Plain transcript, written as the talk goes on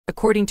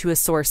According to a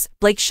source,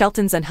 Blake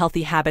Shelton's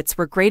unhealthy habits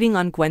were grating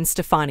on Gwen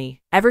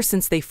Stefani. Ever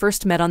since they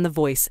first met on The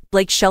Voice,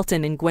 Blake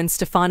Shelton and Gwen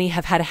Stefani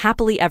have had a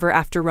happily ever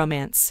after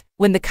romance.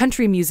 When the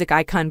country music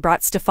icon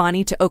brought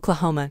Stefani to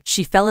Oklahoma,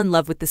 she fell in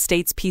love with the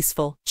state's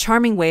peaceful,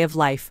 charming way of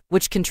life,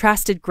 which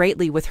contrasted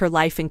greatly with her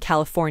life in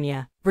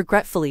California.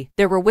 Regretfully,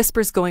 there were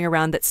whispers going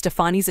around that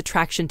Stefani's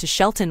attraction to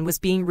Shelton was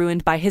being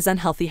ruined by his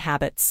unhealthy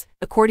habits.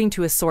 According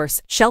to a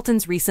source,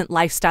 Shelton's recent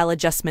lifestyle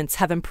adjustments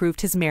have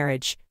improved his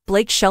marriage.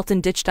 Blake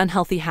Shelton ditched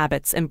unhealthy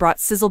habits and brought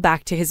sizzle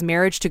back to his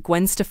marriage to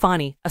Gwen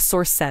Stefani, a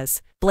source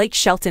says. Blake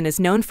Shelton is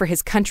known for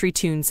his country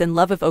tunes and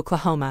love of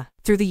Oklahoma.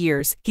 Through the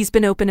years, he's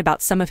been open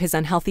about some of his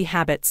unhealthy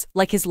habits,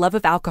 like his love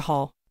of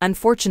alcohol.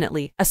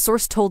 Unfortunately, a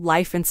source told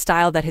Life and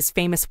Style that his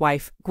famous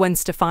wife, Gwen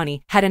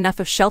Stefani, had enough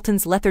of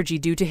Shelton's lethargy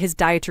due to his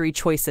dietary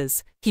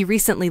choices. He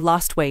recently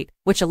lost weight,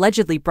 which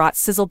allegedly brought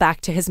sizzle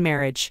back to his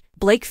marriage.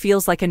 Blake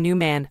feels like a new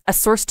man, a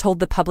source told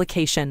the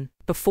publication.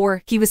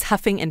 Before, he was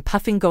huffing and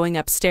puffing going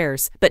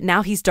upstairs, but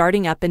now he's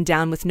darting up and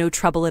down with no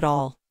trouble at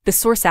all. The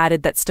source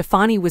added that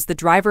Stefani was the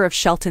driver of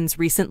Shelton's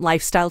recent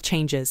lifestyle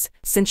changes.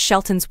 Since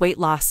Shelton's weight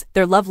loss,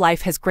 their love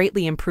life has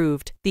greatly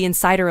improved, the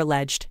insider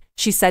alleged.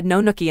 She said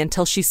no nookie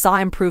until she saw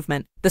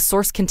improvement, the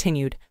source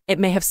continued. It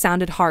may have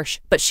sounded harsh,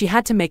 but she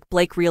had to make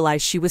Blake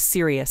realize she was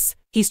serious.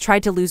 He's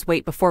tried to lose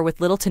weight before with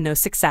little to no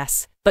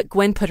success. But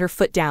Gwen put her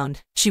foot down.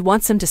 She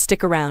wants him to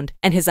stick around,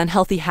 and his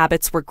unhealthy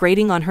habits were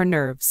grating on her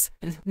nerves.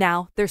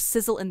 Now, there's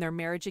sizzle in their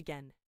marriage again.